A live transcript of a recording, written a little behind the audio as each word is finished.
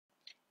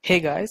Hey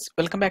guys,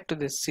 welcome back to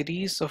this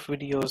series of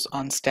videos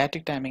on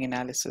static timing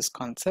analysis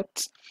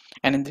concepts.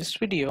 And in this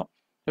video,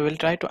 we will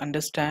try to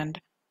understand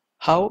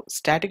how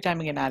static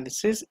timing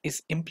analysis is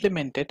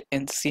implemented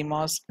in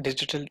CMOS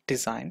digital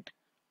design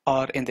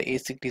or in the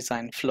ASIC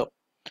design flow.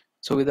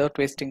 So without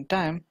wasting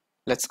time,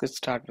 let's get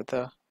started with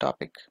the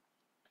topic.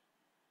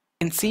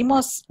 In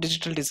CMOS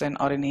digital design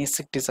or in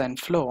ASIC design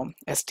flow,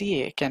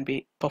 STA can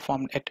be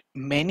performed at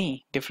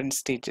many different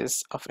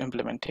stages of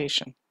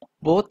implementation,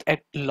 both at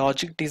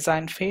logic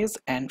design phase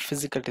and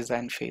physical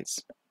design phase.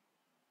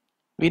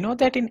 We know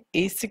that in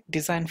ASIC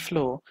design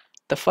flow,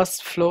 the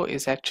first flow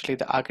is actually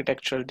the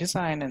architectural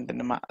design, and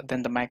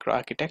then the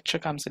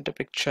microarchitecture comes into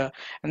picture,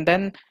 and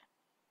then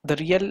the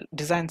real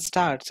design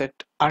starts at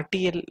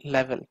RTL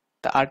level.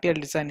 The RTL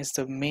design is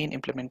the main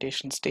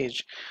implementation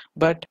stage,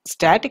 but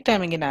static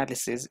timing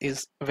analysis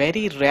is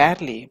very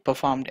rarely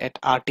performed at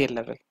RTL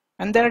level.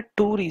 And there are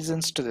two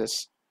reasons to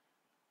this.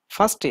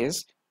 First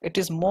is, it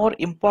is more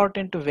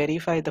important to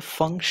verify the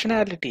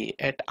functionality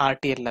at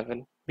RTL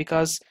level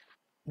because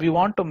we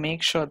want to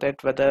make sure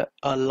that whether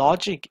a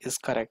logic is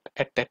correct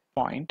at that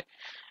point,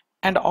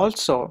 and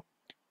also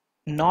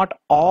not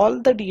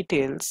all the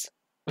details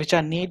which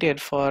are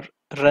needed for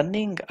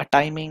running a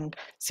timing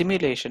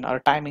simulation or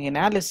timing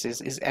analysis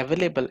is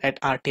available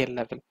at RTL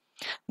level.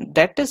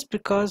 That is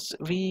because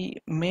we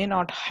may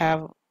not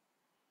have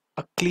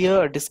a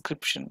clear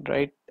description,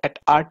 right? At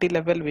RT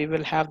level, we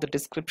will have the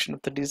description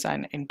of the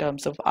design in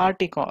terms of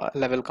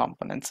level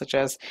components such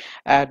as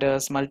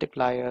adders,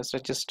 multipliers,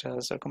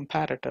 registers, or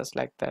comparators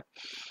like that.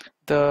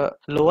 The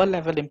lower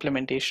level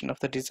implementation of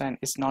the design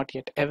is not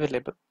yet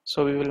available,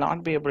 so we will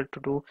not be able to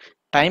do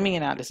timing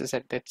analysis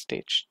at that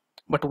stage.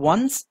 But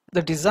once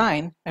the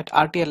design at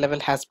RTL level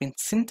has been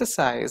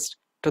synthesized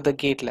to the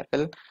gate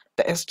level,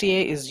 the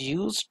STA is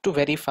used to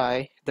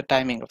verify the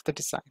timing of the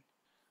design.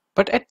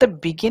 But at the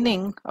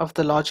beginning of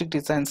the logic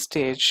design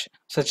stage,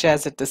 such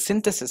as at the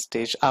synthesis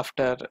stage,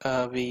 after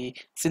we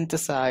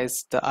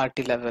synthesize the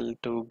RT level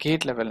to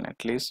gate level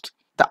at least,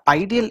 the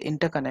ideal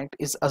interconnect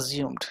is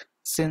assumed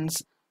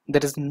since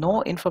there is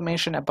no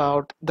information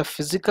about the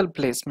physical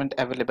placement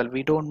available.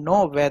 We don't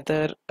know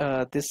whether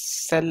this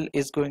cell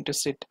is going to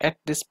sit at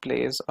this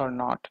place or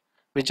not.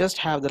 We just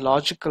have the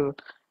logical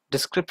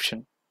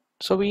description.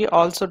 So we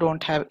also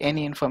don't have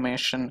any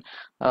information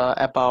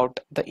about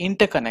the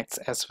interconnects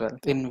as well,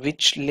 in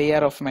which layer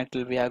of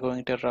metal we are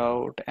going to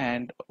route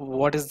and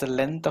what is the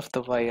length of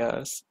the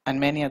wires, and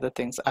many other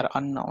things are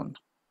unknown.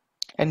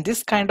 And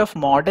this kind of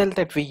model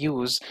that we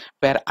use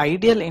where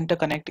ideal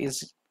interconnect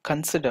is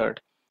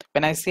considered,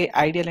 when I say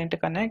ideal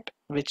interconnect,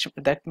 which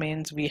that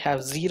means we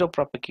have zero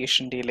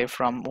propagation delay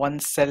from one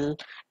cell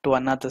to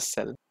another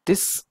cell.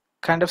 This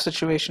kind of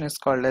situation is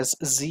called as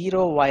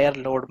zero wire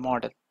load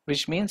model,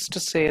 which means to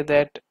say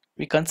that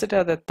we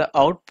consider that the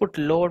output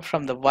load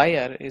from the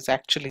wire is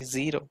actually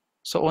zero.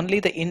 So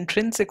only the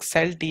intrinsic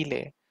cell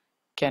delay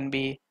can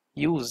be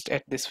used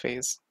at this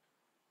phase.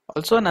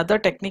 Also, another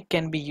technique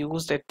can be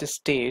used at this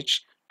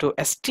stage to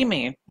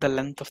estimate the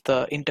length of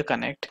the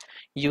interconnect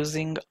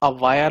using a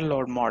wire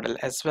load model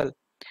as well.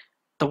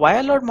 The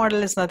wire load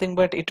model is nothing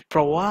but it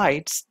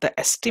provides the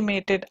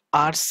estimated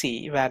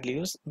RC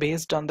values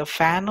based on the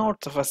fan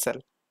outs of a cell.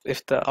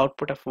 If the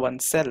output of one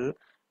cell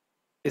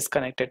is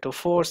connected to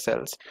 4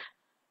 cells,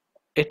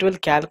 it will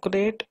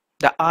calculate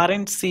the R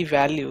and C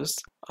values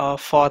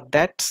for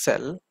that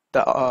cell,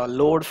 the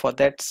load for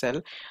that cell,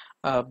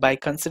 by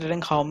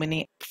considering how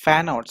many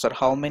fan outs or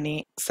how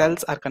many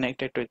cells are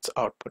connected to its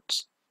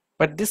outputs.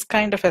 But this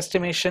kind of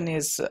estimation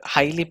is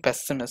highly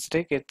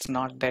pessimistic, it's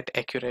not that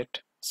accurate.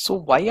 So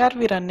why are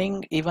we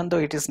running even though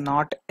it is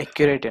not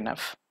accurate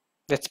enough?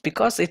 That's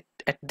because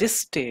at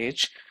this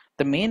stage,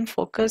 the main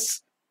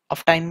focus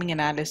of timing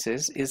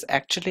analysis is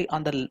actually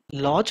on the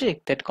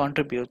logic that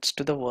contributes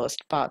to the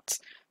worst paths.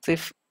 So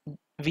if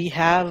we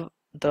have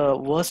the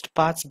worst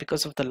paths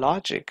because of the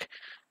logic,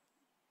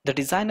 the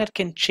designer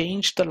can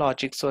change the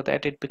logic so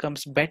that it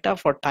becomes better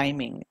for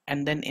timing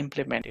and then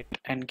implement it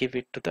and give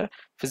it to the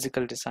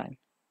physical design.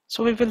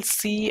 So we will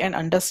see and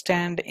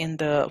understand in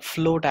the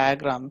flow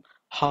diagram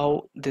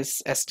how this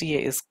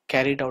STA is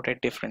carried out at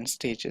different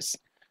stages.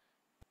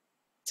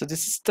 So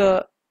this is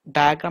the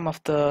diagram of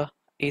the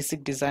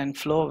ASIC design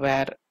flow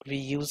where we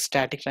use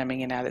static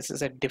timing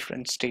analysis at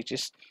different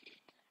stages.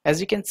 As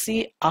you can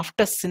see,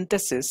 after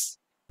synthesis,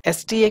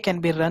 STA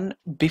can be run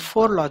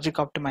before logic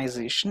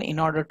optimization in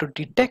order to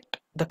detect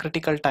the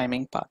critical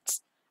timing paths.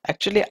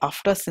 Actually,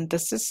 after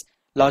synthesis,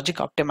 logic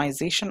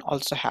optimization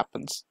also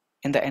happens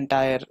in the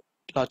entire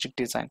logic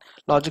design.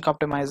 Logic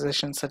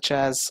optimization such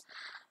as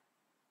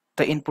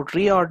the input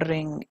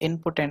reordering,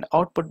 input and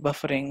output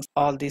buffering,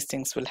 all these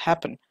things will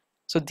happen.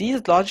 So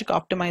these logic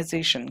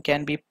optimization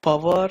can be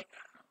power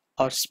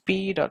or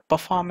speed or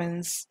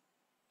performance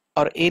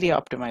or area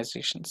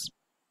optimizations.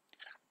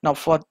 Now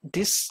for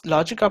this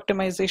logic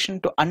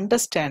optimization to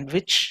understand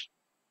which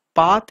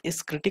path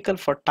is critical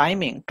for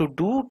timing, to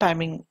do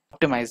timing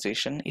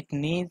optimization, it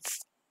needs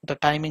the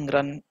timing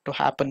run to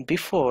happen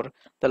before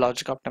the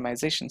logic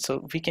optimization.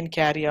 So we can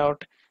carry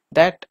out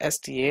that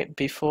STA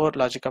before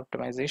logic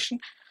optimization,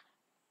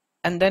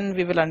 and then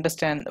we will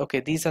understand,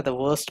 okay, these are the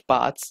worst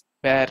paths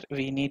where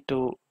we need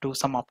to do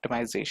some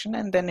optimization,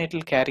 and then it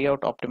will carry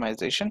out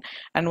optimization.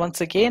 And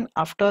once again,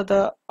 after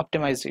the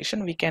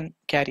optimization, we can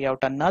carry out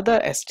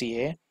another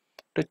STA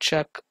to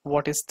check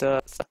what is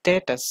the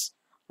status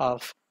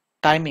of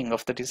timing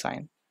of the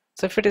design.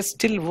 So if it is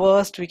still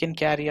worst, we can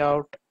carry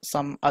out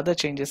some other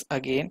changes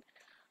again,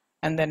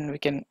 and then we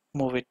can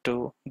move it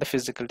to the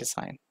physical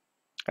design.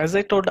 As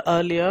I told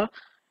earlier,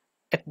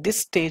 at this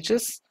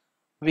stages,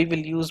 we will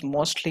use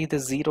mostly the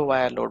zero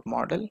wire load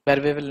model,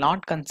 where we will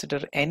not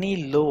consider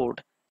any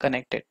load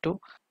connected to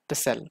the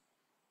cell.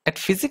 At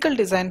physical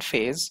design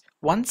phase,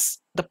 once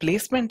the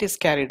placement is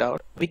carried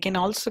out, we can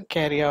also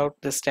carry out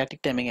the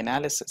static timing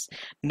analysis.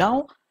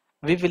 Now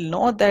we will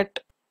know that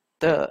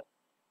the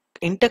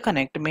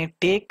interconnect may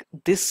take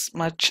this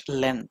much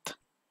length,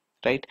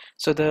 right?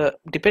 So the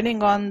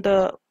depending on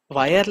the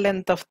wire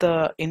length of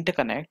the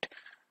interconnect,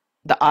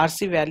 the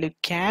RC value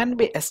can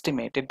be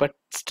estimated, but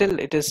still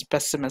it is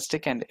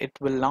pessimistic and it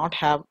will not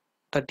have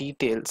the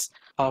details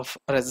of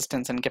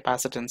resistance and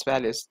capacitance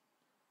values.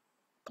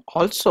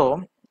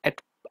 Also, at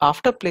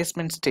after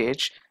placement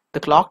stage, the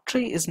clock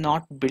tree is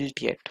not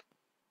built yet.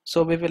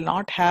 So we will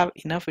not have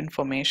enough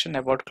information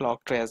about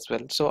clock tree as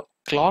well. So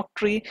clock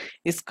tree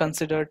is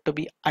considered to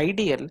be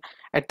ideal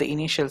at the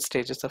initial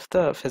stages of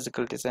the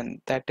physical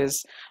design, that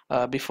is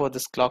before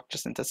this clock tree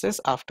synthesis,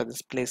 after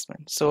this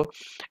placement. So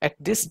at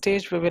this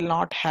stage we will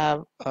not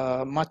have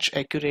much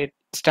accurate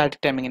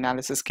static timing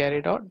analysis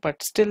carried out,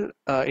 but still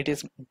it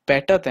is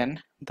better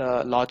than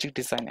the logic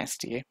design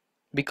STA,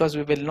 because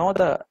we will know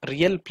the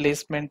real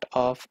placement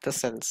of the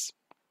cells.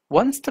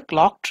 Once the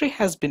clock tree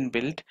has been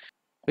built,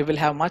 we will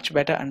have much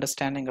better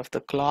understanding of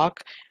the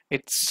clock,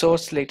 its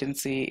source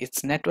latency,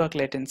 its network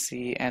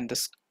latency, and the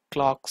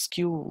clock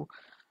skew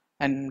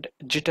and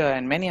jitter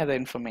and many other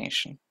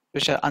information,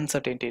 which are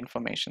uncertainty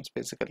informations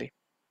basically.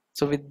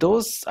 So with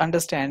those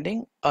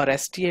understanding, our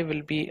STA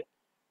will be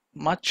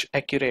much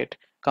accurate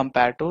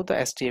compared to the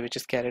STA which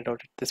is carried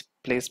out at this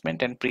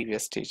placement and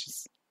previous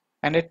stages.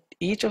 And at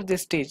each of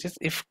these stages,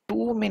 if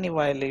too many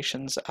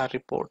violations are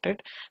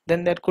reported,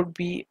 then there could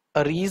be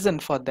a reason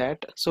for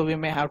that. So we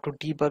may have to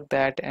debug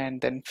that and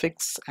then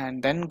fix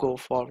and then go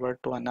forward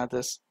to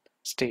another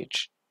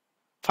stage.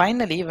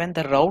 Finally, when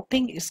the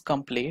routing is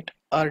complete,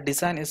 our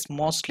design is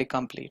mostly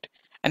complete.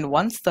 And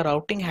once the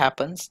routing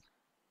happens,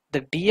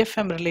 the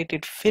DFM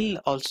related fill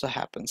also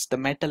happens. The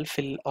metal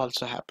fill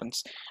also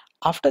happens.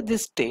 After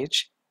this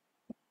stage,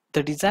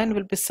 the design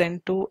will be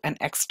sent to an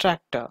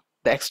extractor.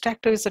 The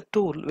extractor is a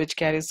tool which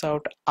carries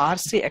out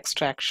RC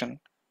extraction,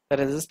 the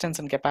resistance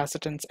and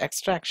capacitance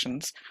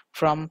extractions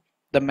from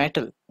the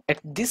metal. At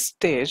this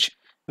stage,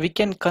 we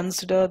can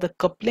consider the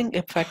coupling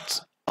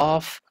effects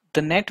of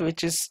the net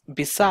which is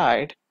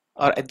beside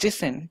or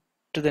adjacent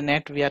to the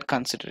net we are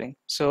considering.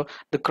 So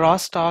the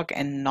crosstalk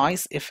and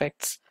noise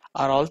effects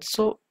are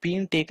also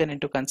being taken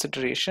into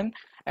consideration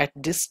at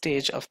this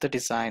stage of the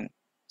design.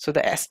 So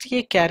the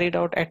STA carried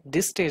out at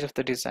this stage of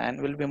the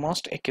design will be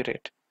most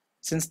accurate,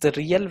 since the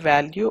real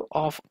value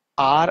of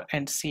R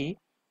and C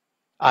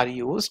are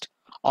used.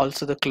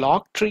 Also the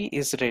clock tree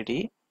is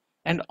ready,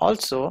 and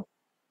also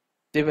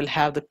they will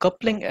have the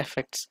coupling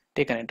effects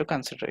taken into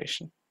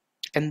consideration.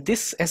 And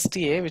this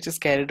STA, which is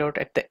carried out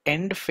at the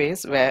end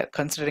phase, where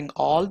considering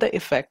all the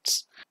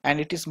effects and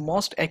it is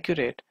most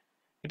accurate,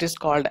 it is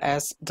called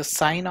as the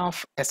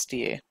sign-off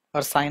STA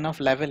or sign-off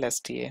level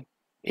STA.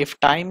 If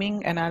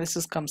timing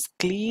analysis comes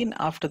clean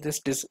after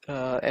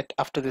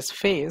after this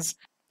phase,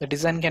 the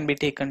design can be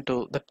taken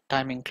to the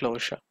timing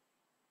closure.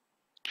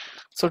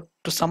 So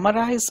to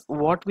summarize,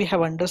 what we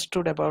have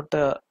understood about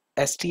the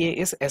STA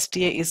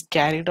is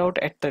carried out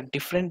at the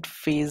different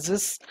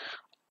phases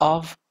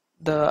of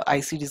the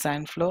IC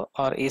design flow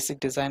or ASIC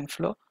design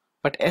flow,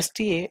 but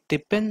STA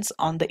depends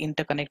on the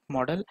interconnect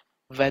model,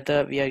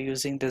 whether we are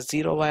using the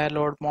zero wire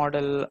load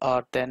model,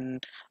 or then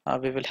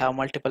we will have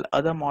multiple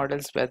other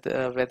models,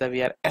 whether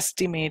we are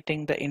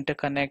estimating the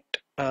interconnect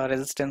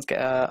resistance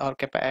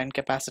and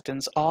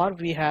capacitance, or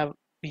we have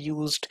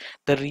used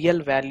the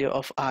real value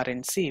of R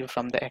and C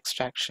from the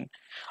extraction.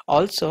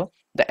 Also,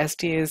 the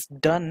STA is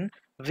done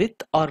with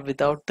or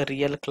without the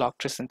real clock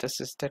tree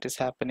synthesis that is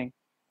happening.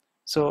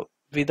 So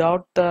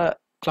without the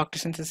clock tree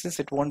synthesis,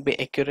 it won't be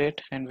accurate,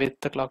 and with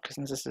the clock tree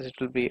synthesis, it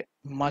will be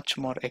much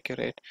more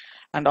accurate.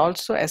 And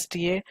also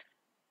STA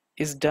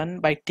is done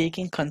by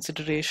taking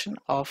consideration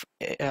of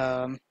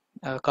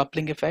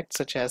coupling effects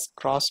such as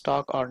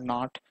crosstalk or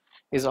not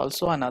is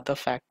also another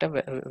factor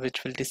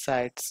which will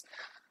decide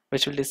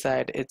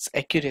its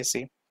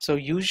accuracy. So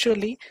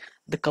usually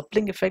the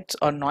coupling effects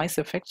or noise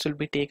effects will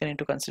be taken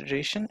into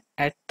consideration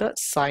at the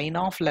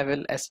sign-off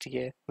level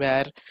STA,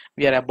 where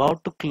we are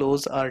about to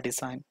close our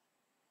design.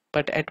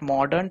 But at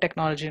modern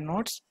technology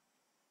nodes,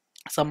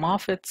 some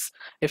of its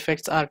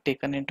effects are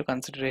taken into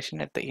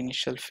consideration at the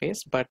initial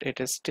phase, but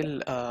it is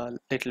still a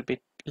little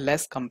bit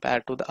less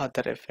compared to the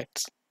other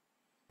effects.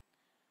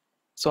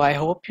 So I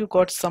hope you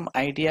got some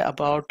idea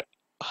about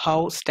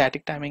how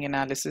static timing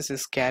analysis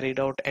is carried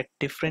out at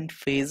different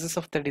phases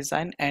of the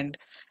design and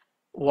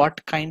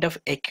what kind of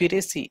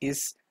accuracy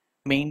is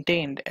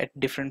maintained at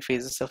different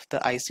phases of the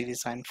IC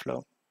design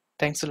flow.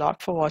 Thanks a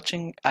lot for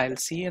watching. I'll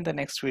see you in the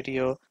next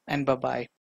video, and bye bye.